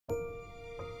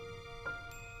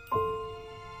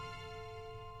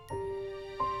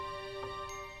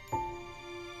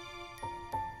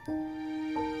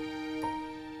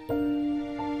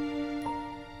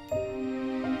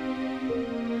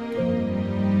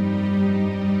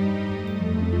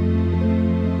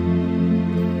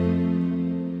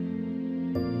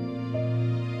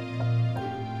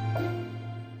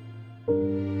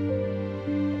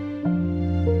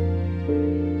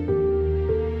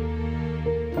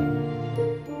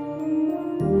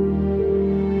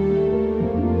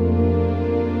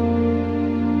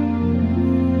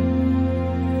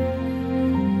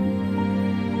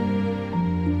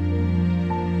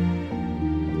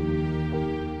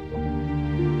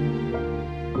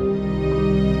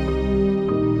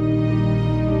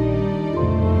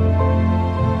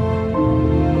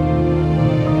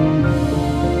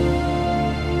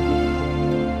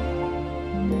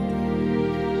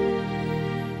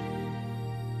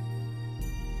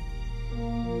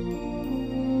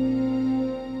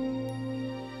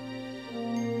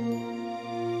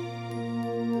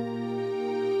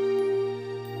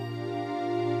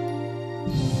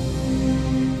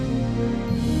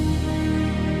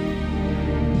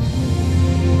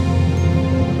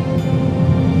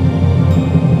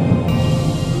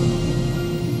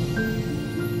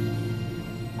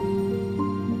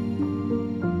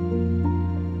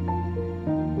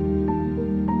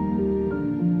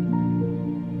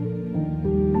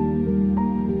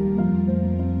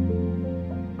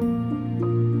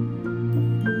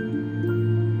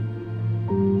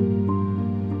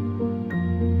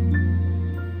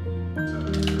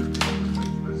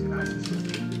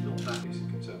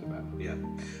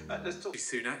let's talk.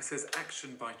 Sunak says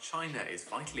action by China is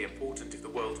vitally important if the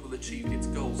world will achieve its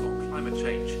goals on climate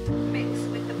change. Mix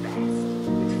with the best,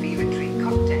 with fever tree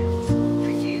cocktails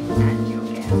for you and your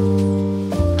guests.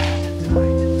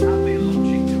 We're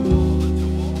launching to all a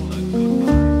good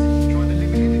bite. Try the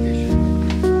limited edition.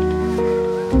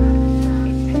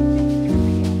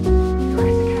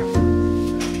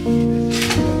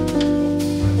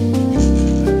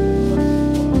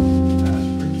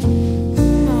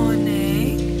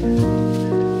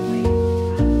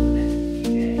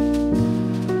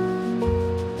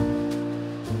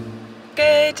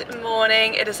 Good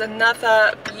morning. It is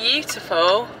another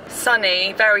beautiful,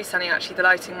 sunny, very sunny actually. The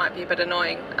lighting might be a bit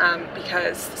annoying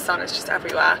because the sun is just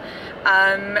everywhere.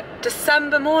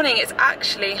 December morning. It's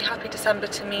actually happy December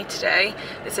to me today.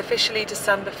 It's officially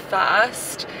December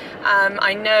 1st.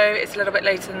 I know it's a little bit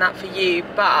later than that for you,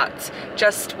 but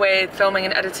just with filming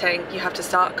and editing you have to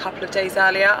start a couple of days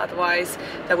earlier, otherwise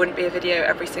there wouldn't be a video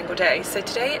every single day. So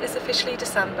today it is officially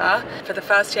December. For the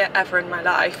first year ever in my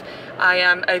life, I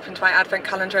opened my advent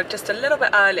calendar just a little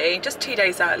bit early, just 2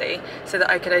 days early, so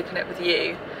that I could open it with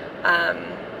you.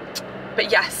 But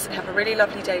yes, I have a really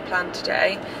lovely day planned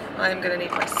today. I'm going to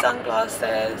need my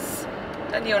sunglasses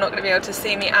and you're not going to be able to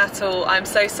see me at all. I'm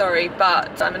so sorry,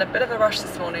 but I'm in a bit of a rush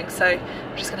this morning, so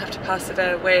I'm just going to have to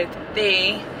persevere with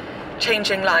the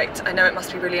changing light. I know it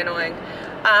must be really annoying.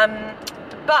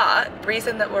 But the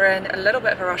reason that we're in a little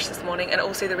bit of a rush this morning, and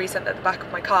also the reason that the back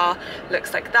of my car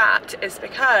looks like that, is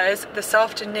because this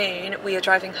afternoon we are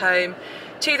driving home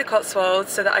to the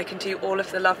Cotswolds so that I can do all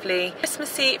of the lovely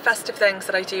Christmassy festive things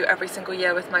that I do every single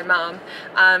year with my mum.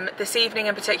 This evening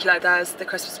in particular there's the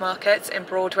Christmas markets in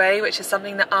Broadway, which is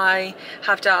something that I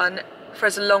have done for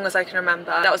as long as I can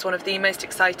remember. That was one of the most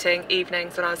exciting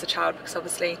evenings when I was a child, because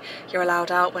obviously you're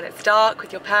allowed out when it's dark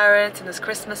with your parents and there's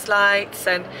Christmas lights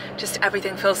and just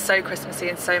everything feels so Christmassy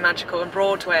and so magical. And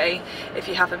Broadway, if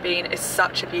you haven't been, is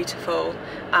such a beautiful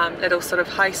little sort of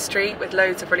high street with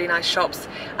loads of really nice shops,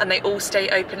 and they all stay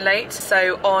open late.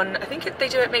 So on, I think they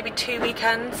do it maybe 2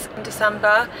 weekends in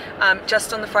December,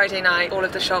 just on the Friday night all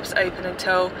of the shops open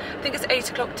until I think it's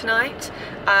 8 o'clock tonight.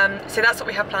 So that's what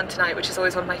we have planned tonight, which is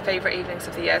always one of my favourite evenings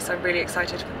of the year, so I'm really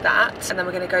excited for that. And then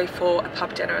we're going to go for a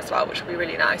pub dinner as well, which will be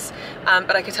really nice.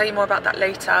 But I can tell you more about that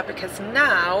later, because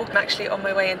now I'm actually on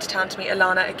my way into town to meet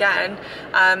Alana again.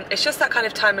 It's just that kind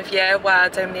of time of year where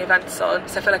so many events on,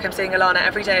 so I feel like I'm seeing Alana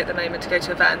every day at the moment to go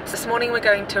to events. This morning we're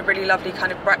going to a really lovely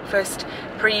kind of breakfast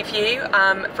preview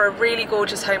for a really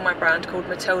gorgeous homeware brand called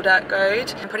Matilda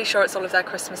Goad. I'm pretty sure it's all of their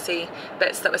Christmassy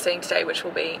bits that we're seeing today, which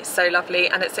will be so lovely.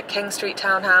 And it's at King Street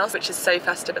Townhouse, which is so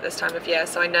festive at this time of year,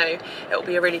 so I know it will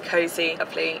be a really cosy,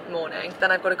 lovely morning.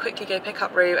 Then I've got to quickly go pick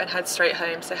up Rue and head straight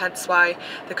home, so hence why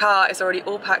the car is already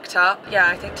all packed up. Yeah,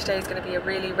 I think today is going to be a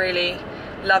really, really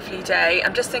lovely day.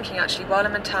 I'm just thinking actually while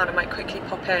I'm in town I might quickly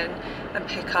pop in and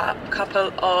pick up a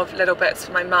couple of little bits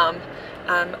for my mum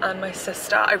and my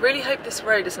sister. I really hope this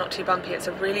road is not too bumpy. It's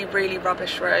a really, really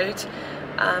rubbish road.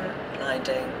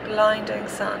 Blinding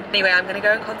sun. Anyway, I'm going to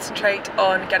go and concentrate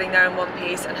on getting there in one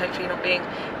piece and hopefully not being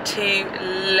too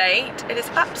late. It is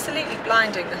absolutely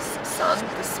blinding, this sun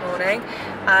this morning,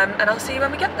 and I'll see you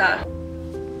when we get there.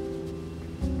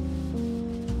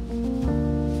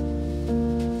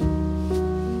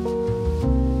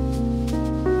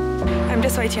 I'm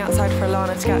just waiting outside for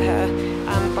Alana to get here,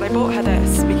 but I bought her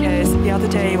this because the other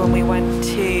day when we went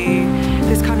to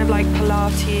this kind of like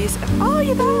Pilates... Oh,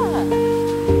 you're there!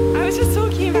 I was just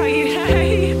talking about you,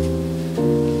 hey!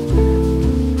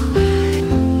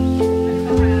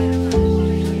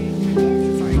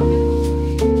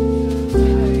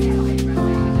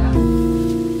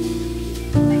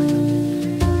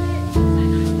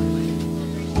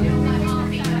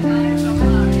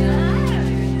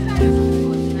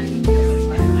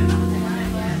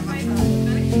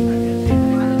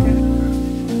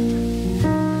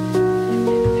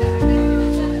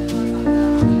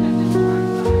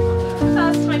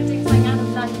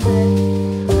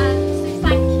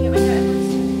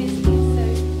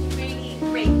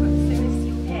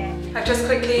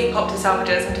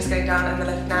 Salvages. I'm just going down in the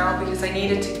lift now because I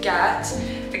needed to get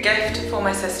a gift for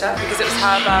my sister because it was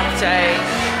her birthday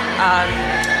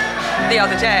the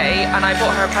other day, and I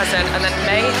bought her a present and then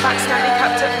may have accidentally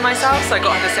kept it for myself, so I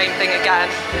got her the same thing again,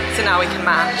 so now we can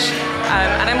match.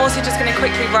 And I'm also just going to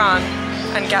quickly run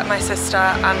and get my sister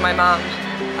and my mum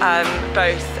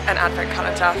both an advent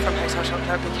calendar from Hotel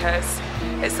Chocolate because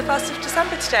it's the 1st of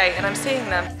December today and I'm seeing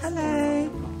them. Hello!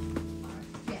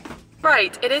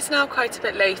 Right, it is now quite a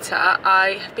bit later.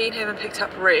 I have been home and picked up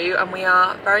Rue and we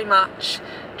are very much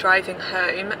driving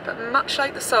home, but much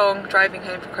like the song Driving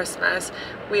Home for Christmas,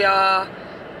 we are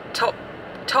top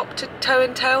top to toe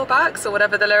and tailbacks, or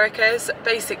whatever the lyric is.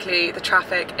 Basically, the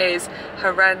traffic is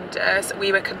horrendous.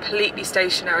 We were completely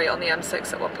stationary on the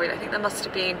M6 at one point. I think there must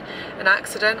have been an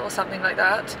accident or something like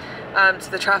that. So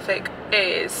the traffic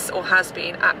is, or has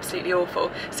been, absolutely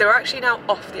awful. So we're actually now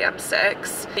off the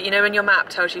M6. But you know when your map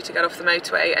tells you to get off the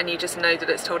motorway and you just know that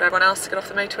it's told everyone else to get off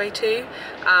the motorway too?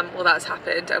 Well, that's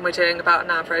happened, and we're doing about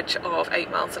an average of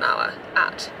 8 miles an hour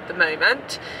at the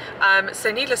moment.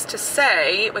 So needless to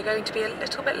say, we're going to be a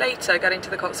little bit later getting to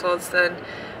the Cotswolds than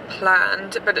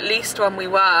planned, but at least when we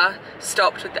were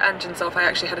stopped with the engines off, I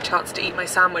actually had a chance to eat my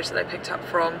sandwich that I picked up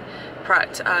from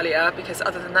Pret earlier, because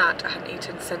other than that I hadn't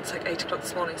eaten since like 8 o'clock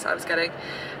this morning, so I was getting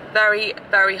very,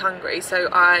 very hungry. So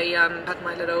I had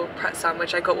my little Pret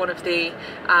sandwich. I got one of the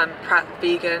Pret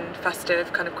vegan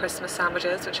festive kind of Christmas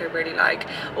sandwiches, which I really like.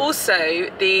 Also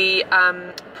the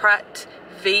Pret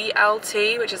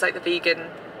VLT, which is like the vegan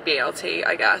BLT,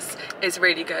 I guess, is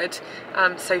really good.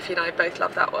 Sophie and I both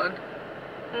love that one.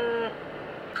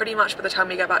 Pretty much by the time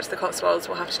we get back to the Cotswolds,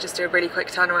 we'll have to just do a really quick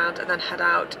turnaround and then head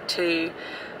out to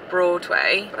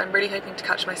Broadway. I'm really hoping to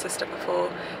catch my sister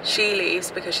before she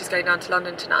leaves, because she's going down to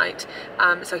London tonight,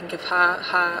 so I can give her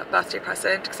her birthday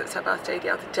present, because it's her birthday the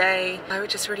other day. I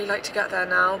would just really like to get there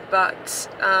now, but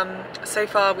so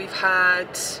far we've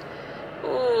had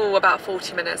about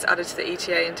 40 minutes added to the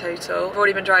ETA in total. I've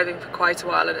already been driving for quite a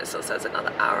while, and it still says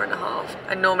another hour and a half,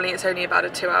 and normally it's only about a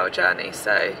 2-hour journey,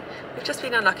 so we've just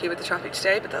been unlucky with the traffic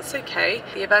today, but that's okay.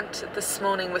 The event this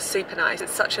morning was super nice.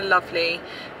 It's such a lovely,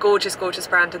 gorgeous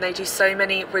brand, and they do so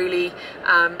many really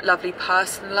lovely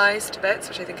personalised bits,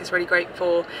 which I think is really great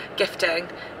for gifting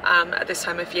at this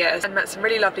time of year. And met some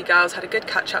really lovely girls, had a good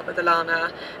catch up with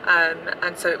Alana,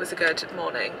 and so it was a good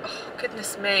morning. Oh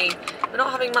goodness me, we're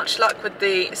not having much luck with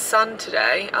the sun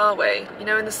today, are we? You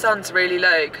know, when the sun's really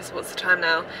low, because what's the time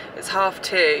now? It's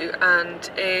 2:30, and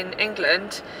in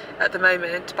England at the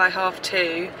moment by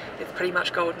 2:30 it's pretty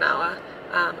much golden hour,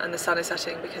 and the sun is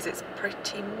setting because it's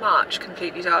pretty much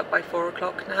completely dark by 4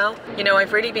 o'clock now. You know,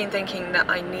 I've really been thinking that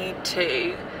I need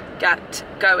to get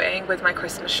going with my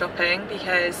Christmas shopping,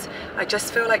 because I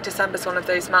just feel like December's one of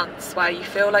those months where you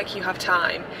feel like you have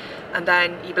time, and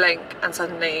then you blink and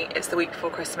suddenly it's the week before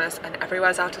Christmas and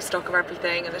everywhere's out of stock of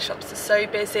everything, and the shops are so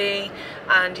busy,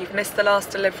 and you've missed the last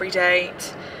delivery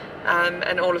date,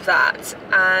 and all of that.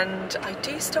 And I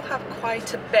do still have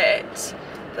quite a bit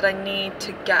that I need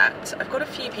to get. I've got a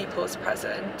few people's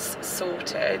presents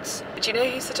sorted. But you know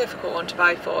who's the difficult one to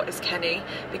buy for is Kenny,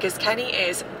 because Kenny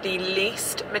is the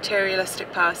least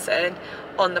materialistic person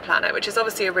on the planet, which is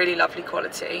obviously a really lovely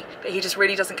quality, but he just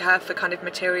really doesn't care for kind of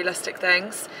materialistic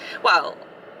things. Well,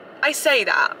 I say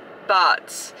that,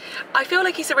 but I feel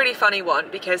like he's a really funny one,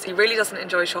 because he really doesn't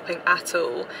enjoy shopping at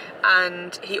all,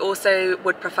 and he also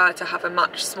would prefer to have a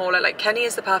much smaller, like Kenny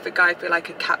is the perfect guy for like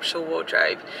a capsule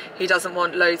wardrobe. He doesn't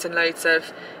want loads and loads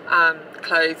of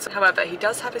clothes. However, he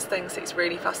does have his things that he's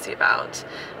really fussy about.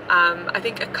 I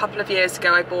think a couple of years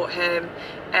ago I bought him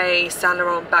a Saint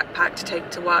Laurent backpack to take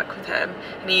to work with him,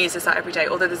 and he uses that every day,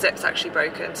 although the zip's actually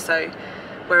broken, so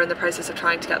we're in the process of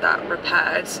trying to get that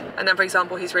repaired. And then, for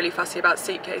example, he's really fussy about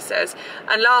suitcases.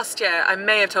 And last year, I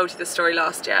may have told you this story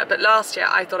last year, but last year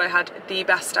I thought I had the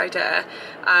best idea.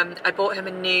 I bought him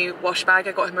a new wash bag.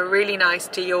 I got him a really nice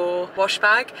Dior wash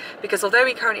bag, because although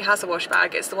he currently has a wash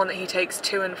bag, it's the one that he takes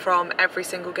to and from every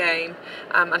single game.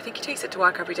 I think he takes it to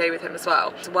work every day with him as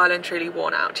well. It's well and truly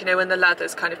worn out, you know, when the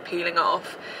leather's kind of peeling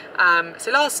off.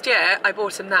 So last year I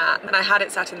bought him that, and I had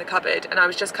it sat in the cupboard, and I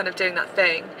was just kind of doing that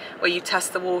thing where you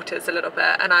test the waters a little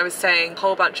bit, and I was saying a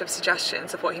whole bunch of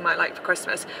suggestions of what he might like for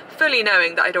Christmas, fully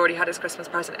knowing that I'd already had his Christmas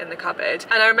present in the cupboard.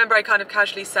 And I remember I kind of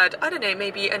casually said, I don't know,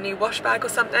 maybe a new wash bag or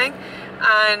something,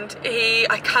 and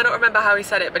I cannot remember how he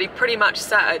said it, but he pretty much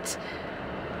said,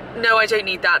 no, I don't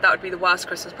need that, that would be the worst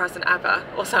Christmas present ever,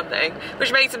 or something,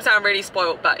 which makes him sound really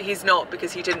spoiled, but he's not,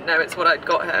 because he didn't know it's what I'd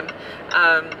got him.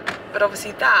 But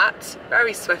obviously that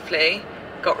very swiftly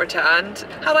got returned.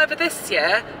 However, this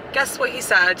year, guess what he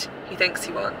said he thinks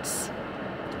he wants?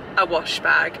 A wash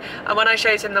bag. And when I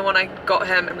showed him the one I got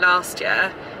him last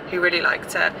year, he really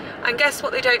liked it. And guess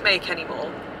what they don't make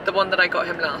anymore? The one that I got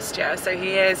him last year. So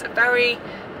he is very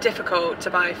difficult to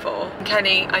buy for.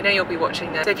 Kenny, I know you'll be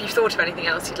watching this, so if you've thought of anything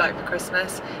else you'd like for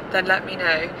Christmas, then let me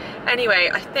know.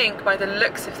 Anyway, I think by the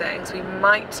looks of things we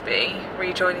might be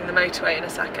rejoining the motorway in a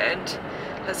second.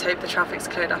 Let's hope the traffic's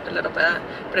cleared up a little bit,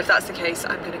 but if that's the case,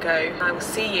 I'm gonna go. I will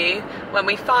see you when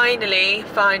we finally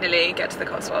get to the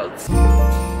Cotswolds.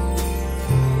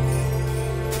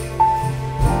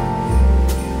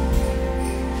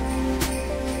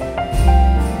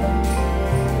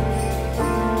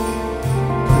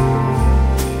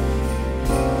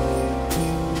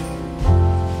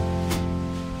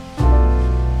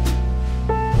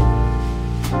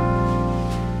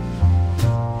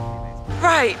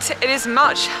 Right, it is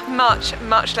much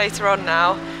later on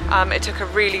now. It took a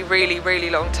really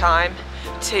long time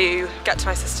to get to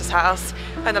my sister's house,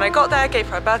 and then I got there, gave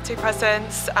her her birthday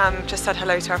presents, just said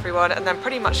hello to everyone, and then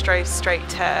pretty much drove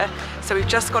straight here. So we've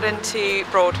just got into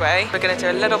Broadway. We're going to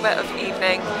do a little bit of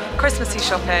evening Christmassy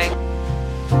shopping.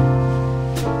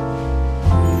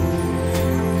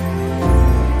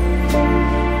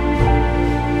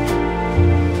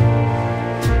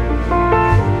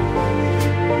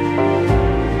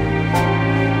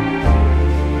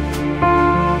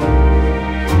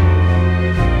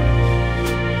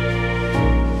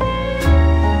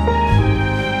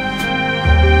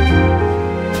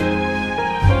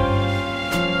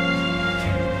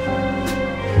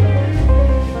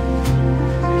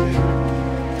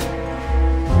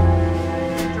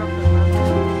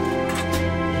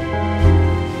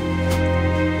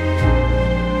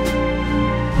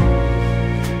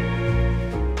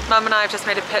 Mum and I have just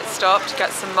made a pit stop to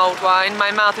get some mulled wine. My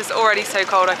mouth is already so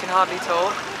cold I can hardly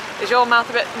talk. Is your mouth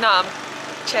a bit numb?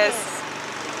 Cheers.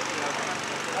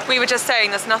 We were just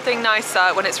saying there's nothing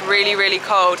nicer when it's really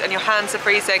cold and your hands are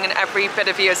freezing and every bit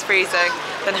of you is freezing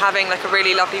than having like a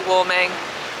really lovely warming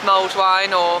mulled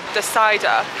wine or the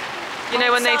cider. You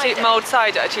know when they do mulled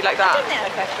cider, do you like that? I don't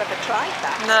know if I've ever tried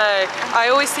that. No,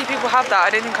 I always see people have that. I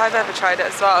don't think I've ever tried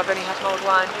it as well. I've only had mulled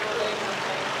wine.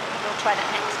 We'll try that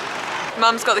next.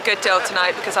 Mum's got the good deal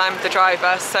tonight because I'm the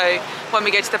driver, so when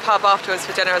we go to the pub afterwards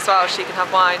for dinner as well, she can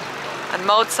have wine and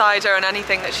mulled cider and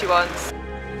anything that she wants.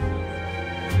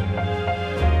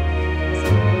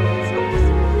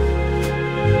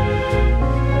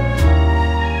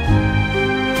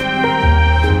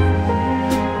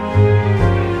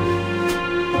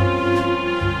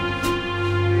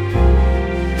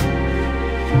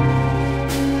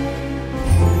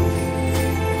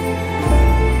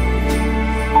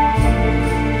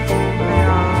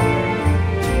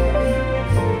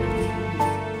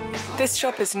 This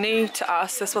shop is new to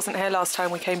us. This wasn't here last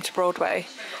time we came to Broadway,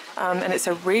 and it's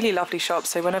a really lovely shop,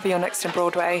 so whenever you're next in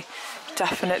Broadway,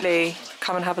 definitely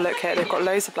come and have a look here. They've got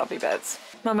loads of lovely beds.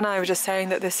 Mum and I were just saying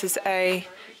that this is a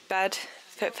bed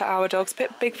fit for our dogs, a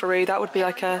bit big for Roo. That would be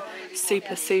like a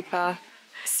super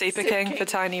king for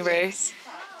tiny Roo.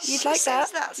 You'd like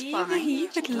that? That's Yeah, fine. you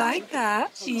would like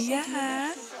that.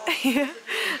 Yeah.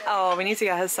 Oh, we need to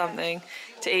get her something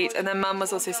to eat. And then Mum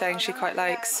was also saying she quite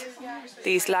likes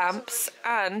these lamps,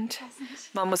 and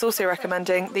Mum was also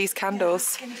recommending these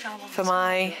candles for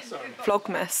my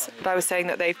vlogmas. But I was saying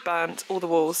that they've burnt all the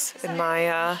walls in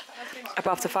my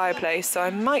above the fireplace, so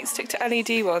I might stick to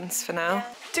LED ones for now.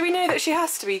 Do we know that she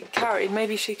has to be carried?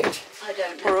 Maybe she could, I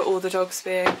don't know. or are all the dogs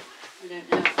being I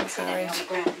don't know. It's carried? on the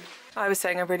ground. I was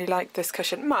saying I really like this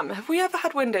cushion. Mum, have we ever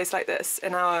had windows like this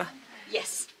in our...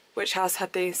 Yes. Which house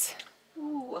had these?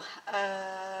 Ooh,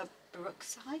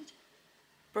 Brookside.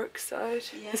 Brookside?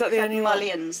 Yeah, Is that the it's only like one?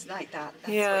 mullions like that.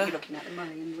 That's Yeah. what you're looking at, the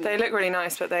mullion. They look really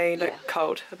nice, but they look Yeah.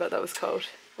 cold. I bet that was cold.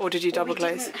 Or did you double we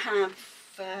glaze? didn't have.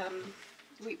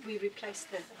 We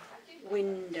replaced the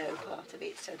window part of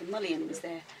it, so the mullion was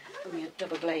there, and we had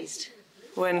double glazed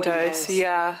Windows,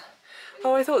 yeah.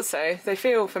 Oh, I thought so. They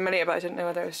feel familiar, but I didn't know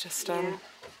whether it was just... Yeah.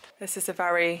 This is a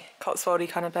very Cotswoldy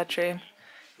kind of bedroom.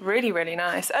 Really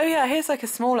nice. Oh yeah, here's like a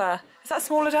smaller... Is that a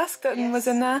smaller desk that was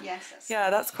in there? Yes.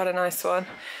 Yeah, that's quite a nice one.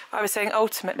 I was saying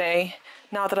ultimately,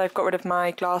 now that I've got rid of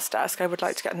my glass desk, I would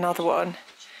like to get another one.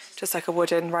 Just like a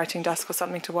wooden writing desk or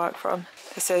something to work from.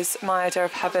 This is my idea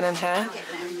of heaven in here.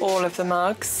 All of the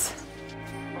mugs.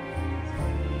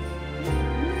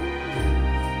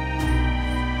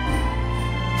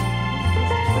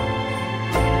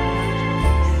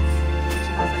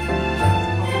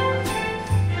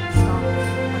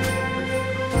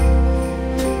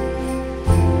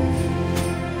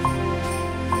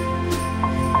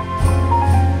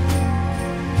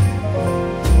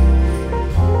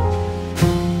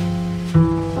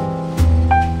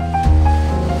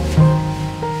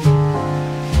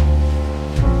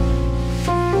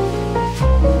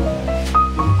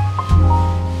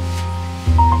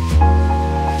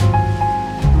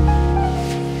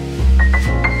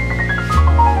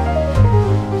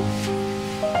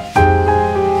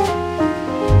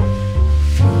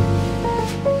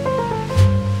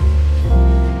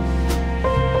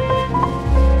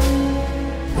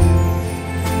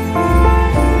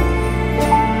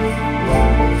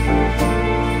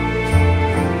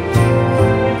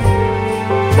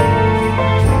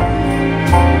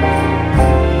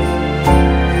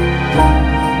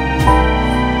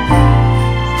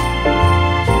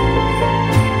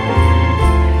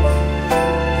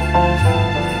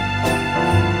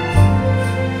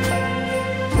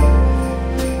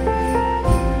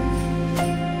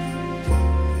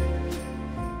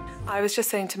 was just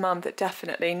saying to Mum that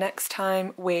definitely next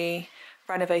time we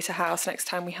renovate a house, next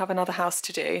time we have another house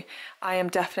to do, I am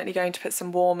definitely going to put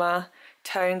some warmer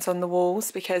tones on the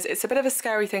walls, because it's a bit of a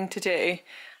scary thing to do,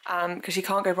 because you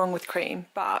can't go wrong with cream,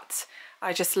 but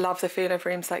I just love the feel of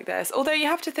rooms like this. Although you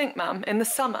have to think, Mum, in the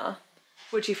summer,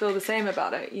 would you feel the same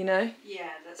about it, you know? Yeah,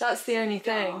 that's the only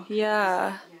thing.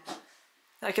 Yeah.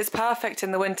 Like, it's perfect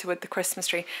in the winter with the Christmas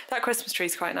tree. That Christmas tree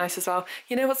is quite nice as well.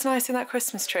 You know what's nice in that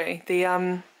Christmas tree?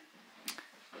 The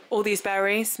all these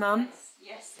berries, Mum.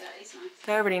 Yes, that is nice.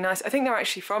 They're really nice. I think they're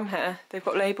actually from here. They've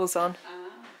got labels on.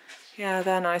 Yeah,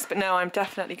 they're nice. But no, I'm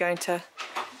definitely going to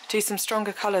do some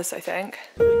stronger colours, I think.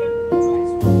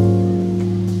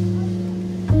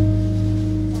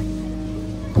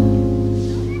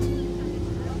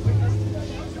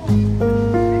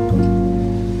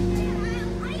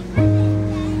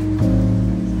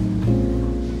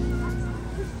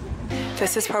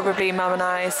 This is probably Mum and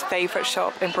I's favourite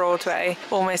shop in Broadway.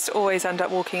 Almost always end up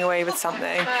walking away with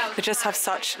something. They just have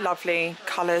such lovely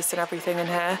colours and everything in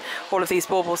here. All of these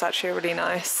baubles actually are really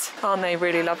nice. Aren't they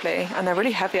really lovely? And they're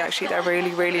really heavy actually. They're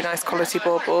really, really nice quality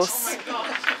baubles.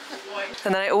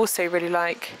 And then I also really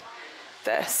like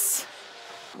this.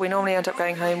 We normally end up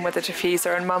going home with a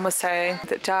diffuser, and Mum was saying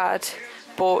that Dad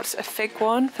bought a fig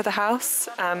one for the house,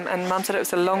 and Mum said it was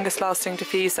the longest lasting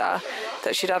diffuser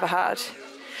that she'd ever had.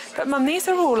 But Mum, these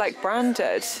are all like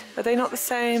branded. Are they not the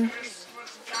same?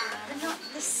 They're not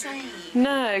the same.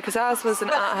 No, because ours was an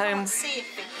at-home.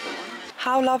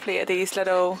 How lovely are these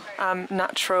little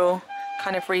natural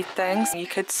kind of wreath things? You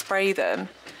could spray them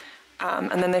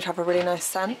and then they'd have a really nice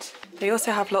scent. They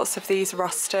also have lots of these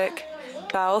rustic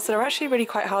bells that are actually really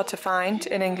quite hard to find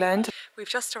in England. We've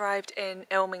just arrived in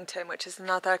Ilmington, which is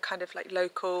another kind of like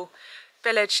local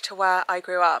village to where I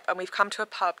grew up, and we've come to a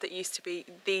pub that used to be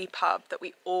the pub that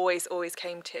we always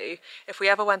came to. If we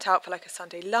ever went out for like a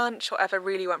Sunday lunch or ever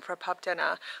really went for a pub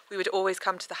dinner, we would always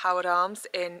come to the Howard Arms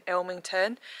in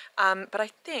Ilmington. But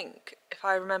I think, if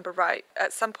I remember right,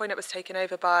 at some point it was taken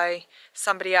over by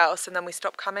somebody else and then we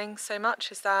stopped coming so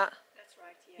much. Is that?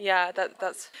 Yeah,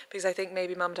 that's because I think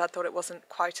maybe Mum and Dad thought it wasn't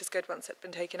quite as good once it'd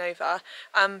been taken over.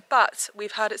 But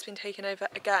we've heard it's been taken over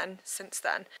again since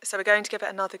then. So we're going to give it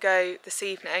another go this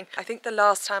evening. I think the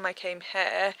last time I came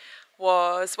here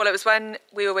was, well, it was when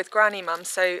we were with Granny Mum.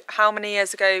 So how many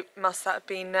years ago must that have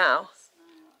been now?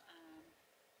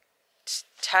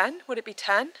 10? Would it be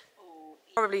 10?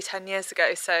 Probably 10 years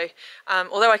ago. So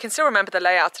although I can still remember the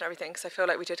layout and everything, because I feel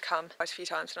like we did come quite a few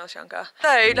times when I was younger.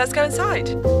 So let's go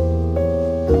inside.